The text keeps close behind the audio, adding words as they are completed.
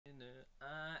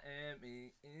I am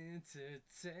an entertainer.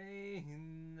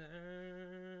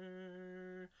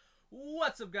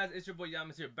 What's up, guys? It's your boy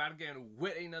Yamezz here, back again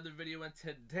with another video, and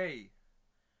today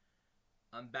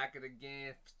I'm back at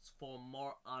again for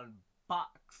more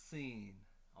unboxing.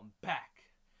 I'm back.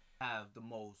 I have the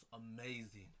most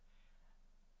amazing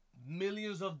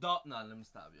millions of dollars. Nah, let me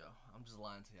stop, yo. I'm just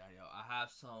lying to y'all, yo. I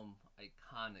have some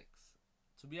iconics.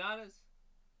 To be honest,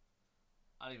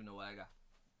 I don't even know what I got.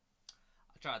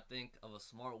 I try to think of a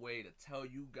smart way to tell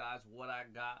you guys what I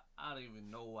got. I don't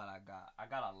even know what I got. I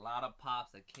got a lot of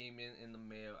pops that came in the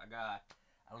mail. I got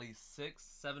at least 6,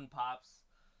 7 pops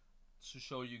to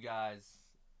show you guys.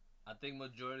 I think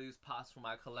majority of these pops from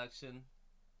my collection.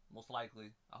 Most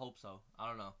likely. I hope so. I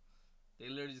don't know. They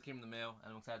literally just came in the mail,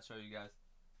 and I'm excited to show you guys.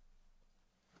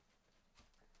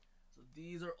 So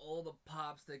these are all the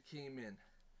pops that came in.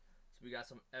 So we got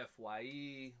some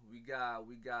FYE, we got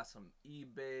some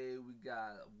eBay, we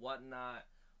got whatnot,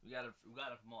 we got it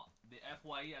from all. The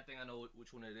FYE, I think I know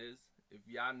which one it is. If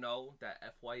y'all know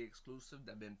that FYE exclusive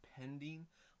that been pending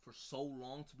for so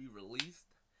long to be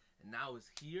released, and now it's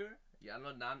here, y'all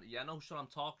know what I'm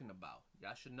talking about.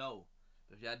 Y'all should know.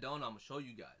 But if y'all don't, I'm gonna show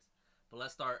you guys. But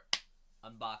let's start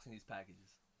unboxing these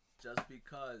packages. Just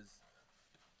because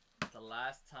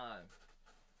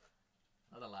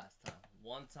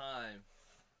one time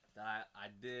that I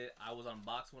was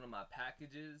unboxing one of my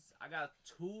packages. I got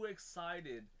too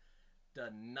excited.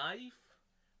 The knife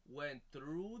went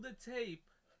through the tape,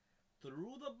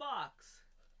 through the box,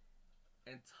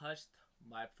 and touched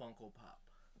my Funko Pop.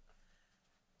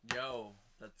 Yo,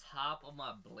 the top of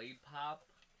my blade pop,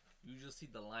 you just see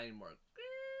the line mark.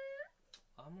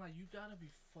 I'm like, you gotta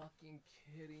be fucking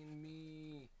kidding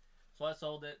me. So I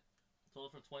sold it.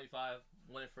 Sold it for $25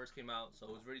 when it first came out, so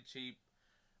it was really cheap.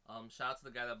 Shout out to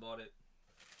the guy that bought it.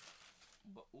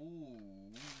 But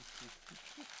ooh,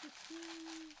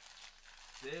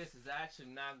 this is actually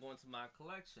not going to my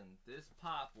collection. This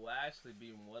pop will actually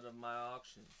be in one of my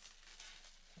auctions.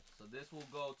 So this will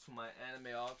go to my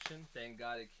anime auction. Thank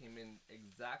God it came in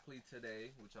exactly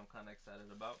today, which I'm kind of excited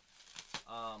about.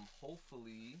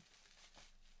 Hopefully,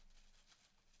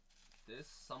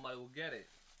 somebody will get it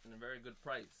in a very good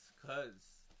price,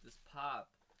 because this pop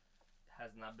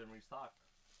has not been restocked,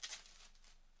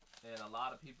 and a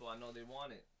lot of people I know they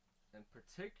want it, and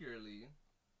particularly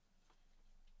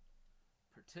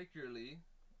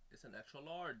it's an extra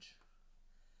large.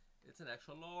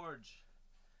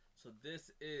 So this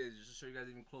is, just to show you guys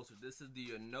even closer, this is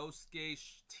the Inosuke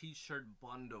t-shirt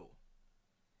bundle.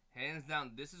 Hands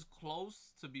down, this is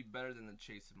close to be better than the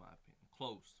Chase in my opinion.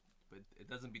 Close, but it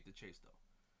doesn't beat the Chase though.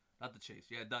 Not the Chase.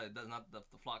 Yeah, it does not the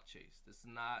flock Chase. This is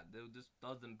not. This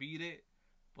doesn't beat it,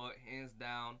 but hands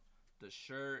down, the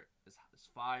shirt is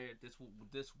fire. This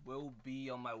will be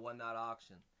on my whatnot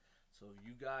auction. So if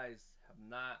you guys have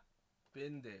not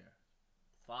been there,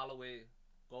 follow it,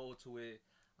 go to it.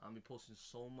 I'll be posting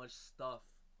so much stuff,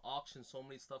 auction so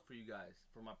many stuff for you guys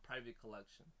for my private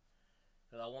collection.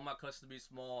 Cause I want my collection to be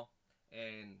small,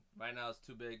 and right now it's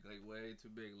too big, like way too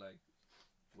big,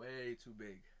 way too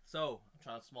big. So I'm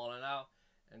trying to small it out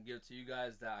and give it to you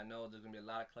guys that I know there's gonna be a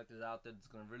lot of collectors out there that's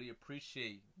gonna really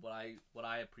appreciate what I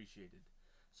appreciated.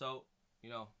 So,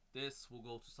 you know, this will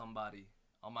go to somebody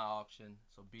on my auction.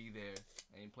 So be there.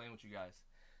 I ain't playing with you guys.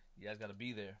 You guys gotta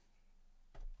be there.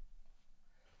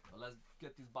 But let's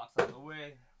get these boxes out of the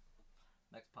way.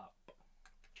 Next pop.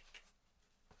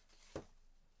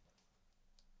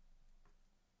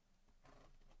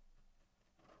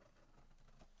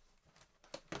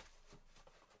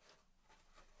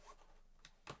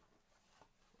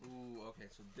 Ooh, okay,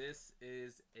 so this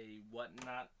is a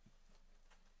whatnot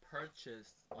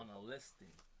purchased on a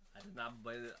listing. I did not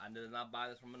buy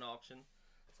this from an auction.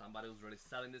 Somebody was already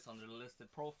selling this on their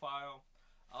listed profile.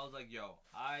 I was like, yo,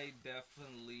 I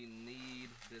definitely need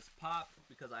this pop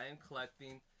because I am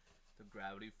collecting the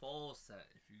Gravity Falls set.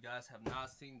 If you guys have not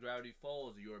seen Gravity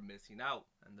Falls, you are missing out.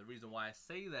 And the reason why I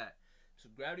say that, so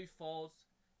Gravity Falls,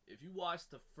 if you watch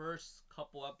the first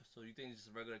couple episodes, you think it's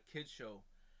just a regular kid show.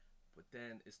 But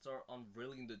then it starts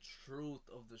unveiling the truth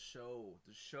of the show.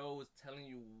 The show is telling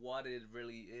you what it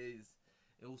really is.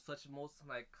 It was such a most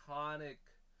iconic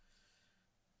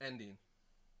ending,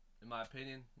 in my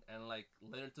opinion. And like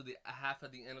later to the half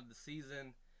at the end of the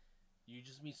season, you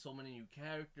just meet so many new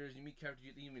characters. You meet characters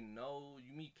you didn't even know.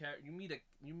 You meet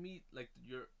like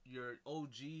your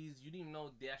OGs. You didn't even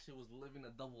know they actually was living a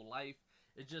double life.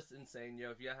 It's just insane,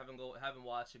 yo. If you haven't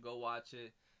watched it, go watch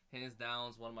it. Hands down,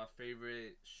 it's one of my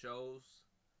favorite shows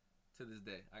to this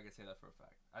day. I can say that for a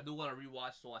fact. I do want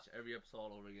to watch every episode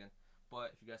all over again.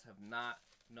 But if you guys have not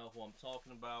know who I'm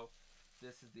talking about,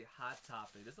 This is the Hot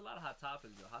Topic. There's a lot of Hot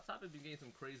Topics though. Hot Topic been getting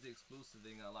some crazy exclusives,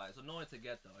 ain't gonna lie. It's annoying to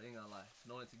get though, ain't gonna lie. It's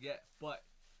annoying to get, but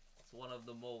it's one of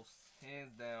the most,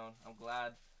 hands down. I'm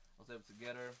glad I was able to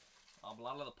get her. A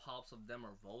lot of the pops of them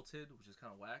are voted, which is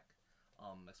kind of whack.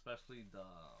 Especially the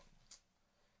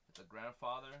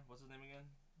grandfather. What's his name again?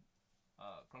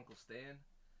 Grunkle Stan.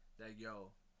 That yo.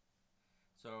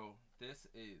 So this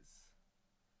is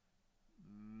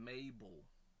Mabel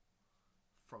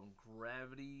from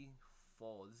Gravity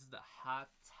Falls. This is the Hot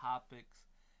Topics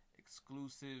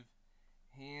exclusive,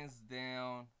 hands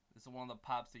down. This is one of the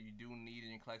pops that you do need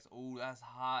in your collection. Oh, that's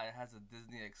hot. It has a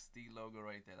Disney XD logo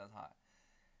right there. That's hot.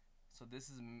 So this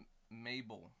is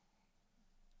Mabel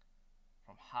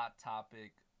from Hot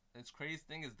Topic. Its crazy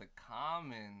thing is the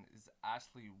common is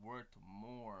actually worth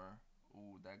more.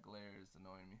 Ooh, that glare is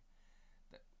annoying me.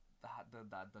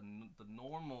 The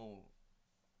normal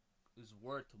is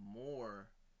worth more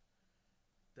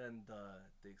than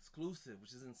the exclusive,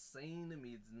 which is insane to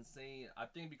me. It's insane. I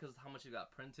think because how much it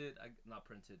got printed. Not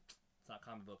printed. It's not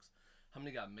comic books. How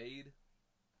many got made?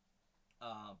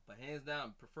 But hands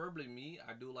down, preferably me.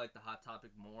 I do like the Hot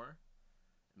Topic more,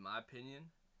 in my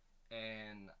opinion.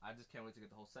 And I just can't wait to get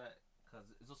the whole set because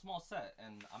it's a small set,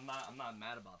 and I'm not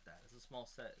mad about that. It's a small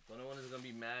set. The only one that's gonna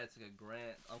be mad is to get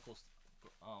Uncle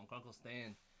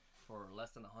Stan for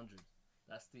less than 100.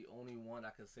 That's the only one I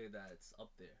could say that it's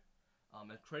up there.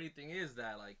 The crazy thing is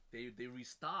that like they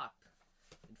restocked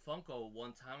in Funko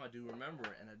one time, I do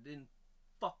remember, and I didn't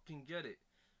fucking get it.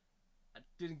 I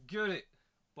didn't get it,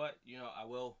 but you know I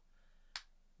will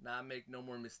not make no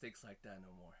more mistakes like that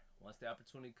no more. Once the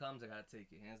opportunity comes, I gotta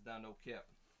take it. Hands down, no cap.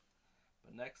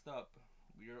 But next up,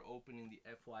 we are opening the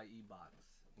FYE box.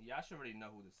 Y'all should already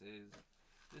know who this is.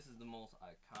 This is the most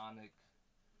iconic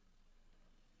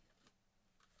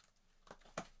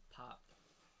pop.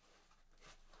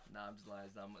 Nah, I'm just lying.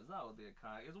 It's not what the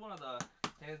iconic. It's one of the,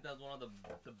 hands down, one of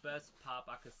the best pop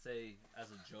I could say as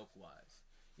a joke wise.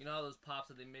 You know how those pops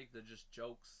that they make, they're just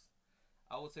jokes.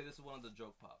 I would say this is one of the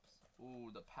joke pops.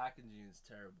 Ooh, the packaging is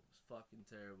terrible. It's fucking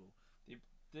terrible.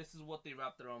 This is what they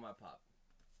wrapped around my pop.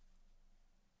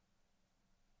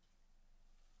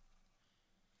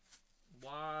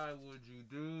 Why would you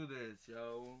do this,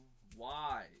 yo?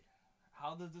 Why?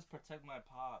 How does this protect my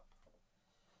pop?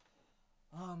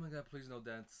 Oh my god, please no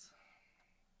dents.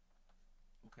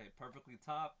 Okay, perfectly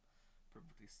top,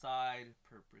 perfectly side,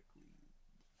 perfectly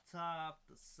top,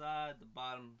 the side, the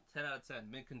bottom. 10 out of 10,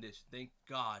 mint condition, thank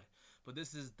God. But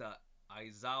this is the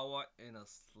Aizawa in a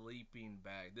sleeping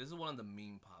bag. This is one of the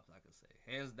mean pops, I could say.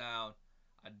 Hands down,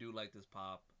 I do like this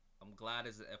pop. I'm glad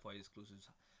it's an FYE exclusive.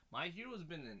 My Hero's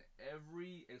been in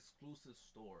every exclusive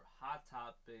store. Hot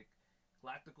Topic,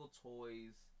 Galactical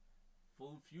Toys,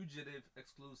 Fugitive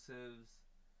exclusives,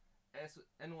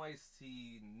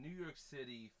 NYC, New York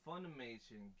City,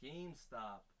 Funimation,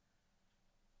 GameStop.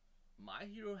 My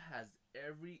Hero has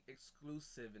every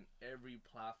exclusive in every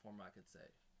platform, I could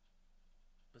say.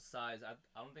 Besides, I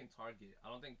don't think Target. I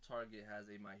don't think Target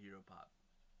has a My Hero pop.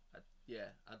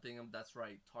 I think that's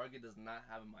right. Target does not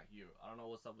have a My Hero. I don't know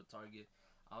what's up with Target.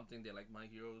 I don't think they like My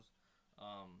Heroes.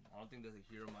 I don't think there's a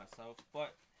hero myself,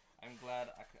 but I'm glad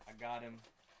I got him.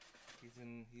 He's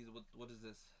what is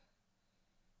this?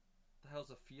 The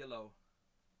hell's a Philo?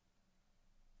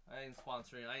 I ain't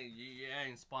sponsoring. I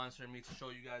ain't sponsoring me to show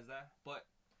you guys that, but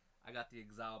I got the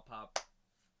Exile pop.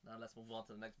 Now let's move on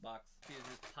to the next box. Here's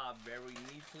this pop very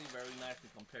neatly, very nicely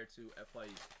compared to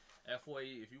FYE.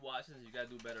 FYE, if you watch this, you gotta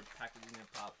do better packaging your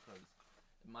pop, because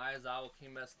if my Aizawa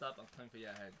came messed up, I'm coming for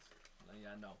your heads. Letting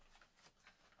y'all know.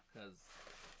 Because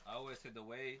I always say the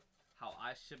way how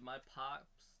I ship my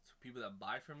pops to people that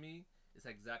buy from me is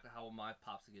exactly how my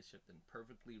pops get shipped in.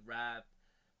 Perfectly wrapped,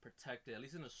 protected, at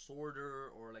least in a sorter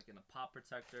or like in a pop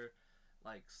protector.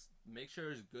 Like, make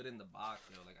sure it's good in the box,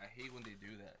 yo. Like, I hate when they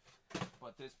do that.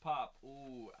 But this pop,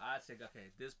 ooh, I say, okay,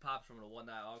 this pop's from the one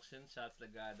night auction. Shout out to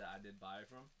the guy that I did buy it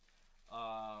from.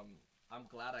 I'm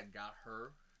glad I got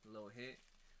her. A little hint.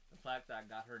 The fact that I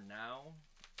got her now,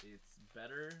 it's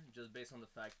better just based on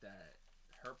the fact that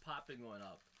her pop been going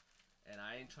up. And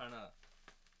I ain't trying to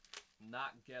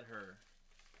not get her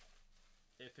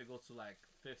if it goes to like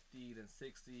 50 then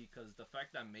 60. Because the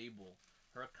fact that Mabel,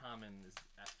 her common is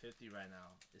at 50 right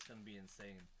now, it's going to be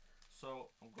insane.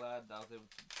 So I'm glad that I was able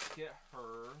to get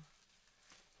her.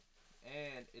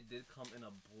 And it did come in a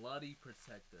bloody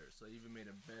protector, so it even made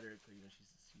it better. Cause you know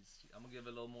I'm gonna give it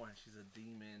a little more. She's a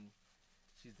demon.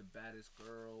 She's the baddest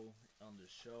girl on the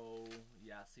show.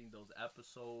 Yeah, I've seen those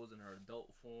episodes in her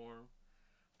adult form.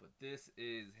 But this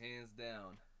is hands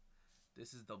down.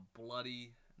 This is the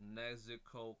bloody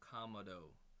Nezuko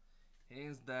Kamado.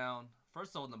 Hands down,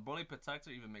 First of all, the Bully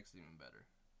Protector even makes it even better.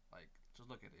 Like, just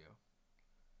look at it, yo.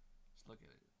 Just look at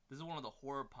it. This is one of the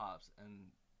horror pops,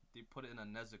 and they put it in a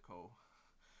Nezuko.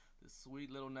 This sweet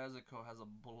little Nezuko has a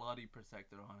bloody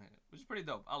protector on it, which is pretty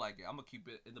dope. I like it. I'm gonna keep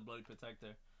it in the bloody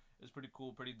protector. It's pretty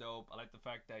cool, pretty dope. I like the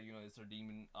fact that, you know, it's her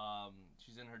demon.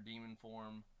 She's in her demon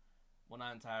form. Well,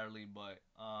 not entirely, but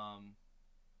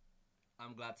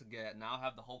I'm glad to get. Now I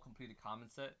have the whole completed common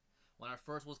set. When I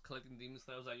first was collecting Demon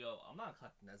Slayer, I was like, yo, I'm not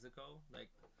collecting Nezuko. Like,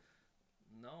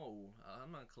 no,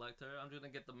 I'm not a collector. I'm just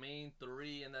gonna get the main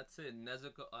 3, and that's it.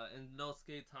 Nezuko,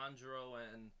 Inosuke, Tanjiro,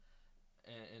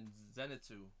 and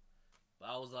Zenitsu. But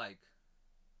I was like,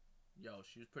 yo,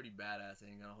 she was pretty badass.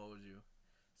 I ain't gonna hold you.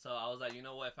 So I was like, you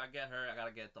know what? If I get her, I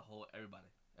gotta get the whole everybody.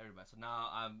 So now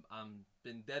I'm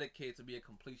been dedicated to be a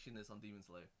completionist on Demon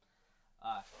Slayer.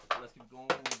 Alright, let's keep going.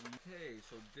 Okay,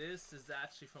 so this is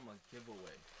actually from a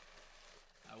giveaway.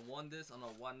 I won this on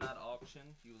a Whatnot auction.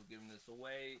 He was giving this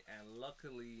away, and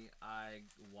luckily I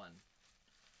won.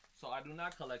 So I do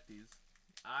not collect these.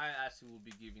 I actually will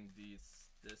be giving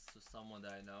this to someone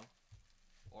that I know,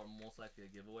 or most likely a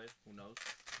giveaway. Who knows?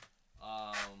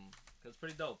 Cause it's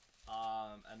pretty dope.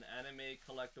 An anime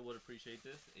collector would appreciate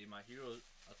this. A My Hero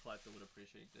collector would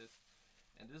appreciate this.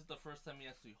 And this is the first time he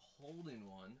actually holding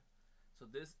one. So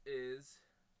this is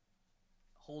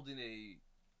holding a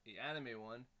anime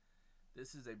one.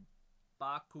 This is a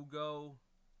Bakugo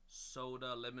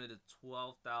Soda limited to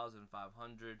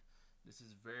 12,500. This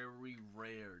is very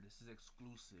rare. This is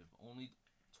exclusive. Only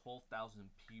 12,000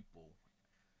 people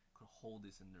could hold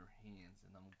this in their hands,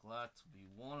 and I'm glad to be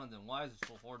one of them. Why is it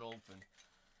so hard to open?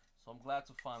 So I'm glad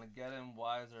to finally get him.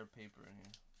 Why is there a paper in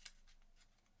here?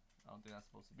 I don't think that's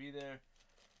supposed to be there.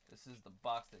 This is the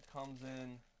box that comes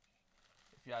in.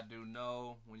 If y'all do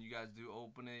know, when you guys do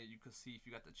open it, you can see if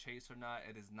you got the chase or not.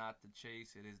 It is not the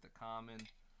chase. It is the common.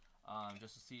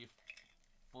 Just to see if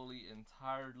fully,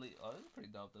 entirely. Oh, this is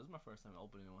pretty dope. This is my first time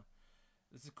opening one.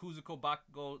 This is Kuzuko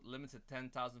Bakugo limited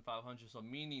 10,500. So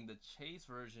meaning the chase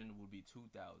version would be 2,000.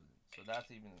 So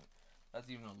that's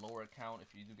even a lower count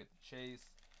if you do get the chase.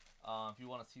 If you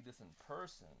want to see this in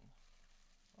person,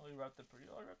 oh, you wrapped it pretty.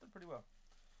 Oh, you wrapped it pretty well.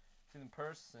 See in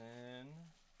person.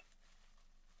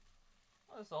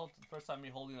 Oh, this is the first time me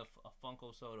holding a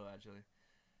Funko Soda actually.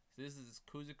 So this is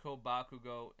Kuzuko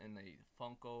Bakugo in a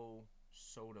Funko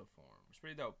Soda form. It's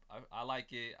pretty dope. I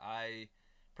like it. I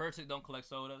personally don't collect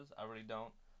sodas. I really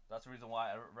don't. That's the reason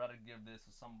why I'd rather give this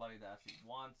to somebody that actually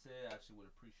wants it, actually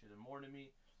would appreciate it more than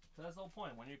me. So that's the whole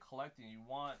point. When you're collecting, you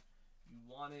want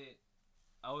it.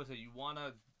 I always say you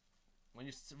wanna, when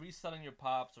you're reselling your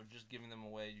pops or just giving them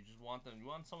away, you want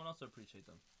someone else to appreciate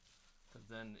them, because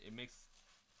then it makes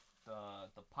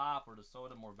the pop or the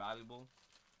soda more valuable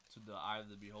to the eye of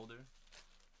the beholder.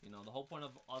 You know, the whole point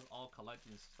of us all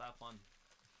collecting is to have fun.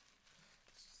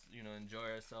 You know,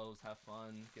 enjoy ourselves, have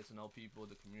fun, get to know people,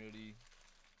 the community,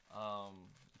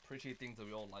 appreciate things that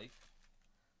we all like.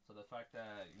 So the fact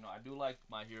that, you know, I do like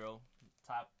My Hero,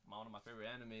 one of my favorite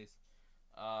animes.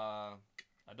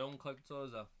 I don't collect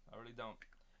sodas though. I really don't.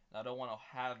 And I don't want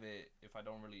to have it if I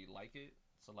don't really like it.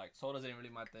 So like sodas ain't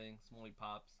really my thing. It's only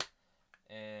pops.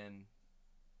 And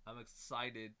I'm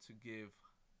excited to give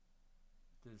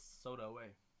this soda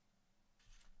away.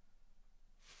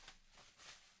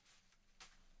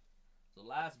 So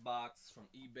last box from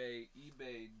eBay.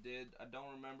 I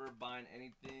don't remember buying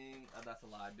anything. That's a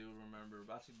lie. I do remember,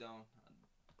 but I actually don't.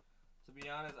 To be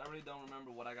honest, I really don't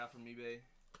remember what I got from eBay.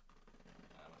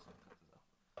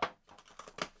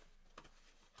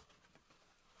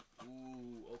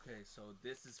 Ooh, okay, so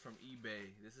this is from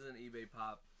eBay. This is an eBay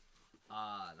pop.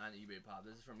 Not an eBay pop.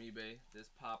 This is from eBay. This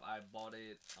pop, I bought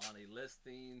it on a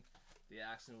listing. The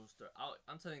action will start out.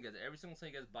 I'm telling you guys, every single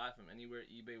thing you guys buy from anywhere,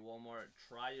 eBay, Walmart,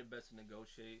 try your best to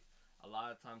negotiate. A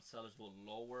lot of times sellers will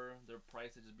lower their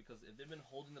prices just because if they've been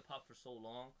holding the pop for so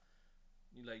long,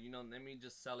 you like, you know, let me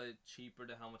just sell it cheaper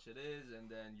than how much it is, and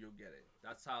then you'll get it.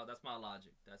 That's my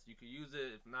logic. You can use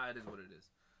it. If not, it is what it is.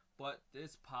 But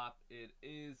this pop, it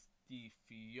is the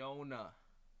Fiona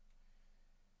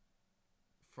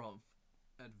from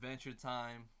Adventure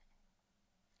Time.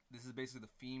 This is basically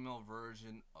the female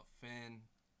version of Finn.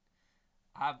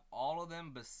 I have all of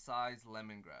them besides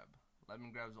Lemongrab.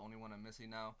 Lemongrab is the only one I'm missing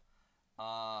now.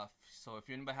 So if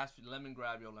anybody has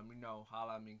Lemongrab, yo, let me know.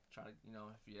 Holla at me. Try to, you know,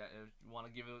 if you want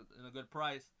to give it in a good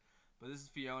price. But this is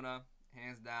Fiona,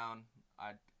 hands down.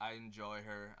 I enjoy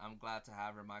her. I'm glad to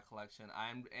have her in my collection.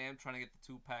 I am trying to get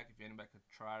the 2-pack. If anybody could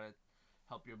try to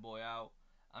help your boy out.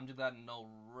 I'm just glad no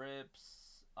rips.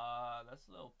 That's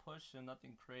a little pushing,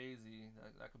 nothing crazy.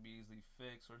 That could be easily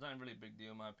fixed, or it's not really a big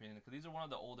deal in my opinion. Because these are one of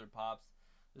the older pops.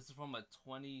 This is from a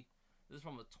This is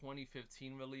from a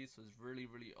 2015 release, so it's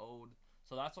really old.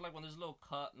 So that's what, like, when there's little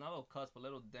cut, not little cuts, but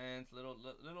little dents,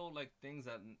 little like things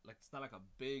that, like, it's not like a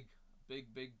big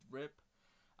rip.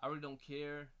 I really don't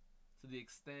care to the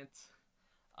extent,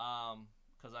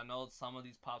 because I know some of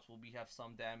these pops will have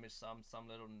some damage, some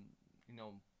little, you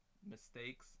know,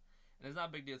 mistakes, and it's not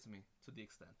a big deal to me to the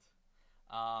extent.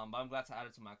 But I'm glad to add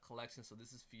it to my collection. So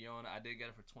this is Fiona. I did get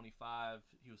it for 25.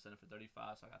 He was selling it for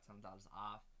 35, so I got $10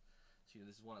 off. So, you know,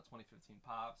 this is one of 2015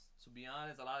 pops. To be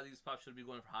honest, a lot of these pops should be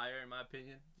going for higher, in my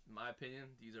opinion.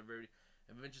 These are very.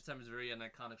 Adventure Time is very an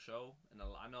iconic show, and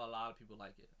I know a lot of people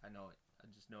like it. I know it. I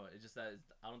just know it. It's just that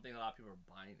I don't think a lot of people are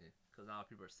buying it because not a lot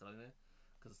of people are selling it.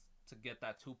 Because to get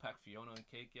that 2-pack Fiona and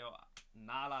cake, yo,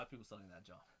 not a lot of people selling that,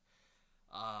 John.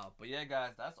 But yeah,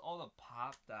 guys, that's all the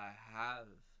pop that I have.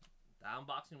 The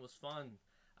unboxing was fun.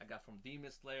 I got from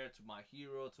Demon Slayer to My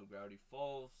Hero to Gravity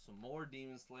Falls, some more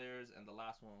Demon Slayers, and the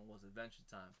last one was Adventure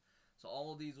Time. So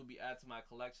all of these will be added to my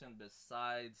collection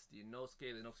besides the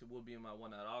Inosuke. The Inosuke will be in my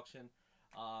one-night auction.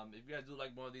 If you guys do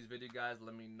like more of these video guys,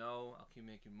 let me know. I'll keep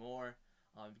making more.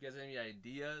 If you guys have any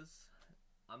ideas,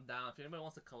 I'm down. If anybody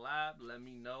wants to collab, let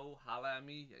me know. Holla at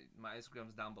me. My Instagram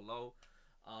is down below.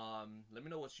 Let me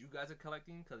know what you guys are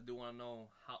collecting, because I do want to know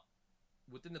how,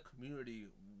 within the community,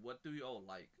 what do you all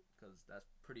like, because that's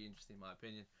pretty interesting in my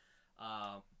opinion.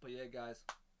 But yeah, guys,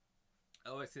 I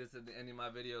always say this at the end of my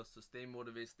videos, so stay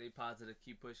motivated, stay positive,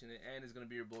 keep pushing it, and it's gonna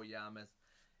be your boy Yamezz,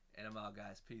 and I'm out,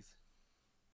 guys. Peace.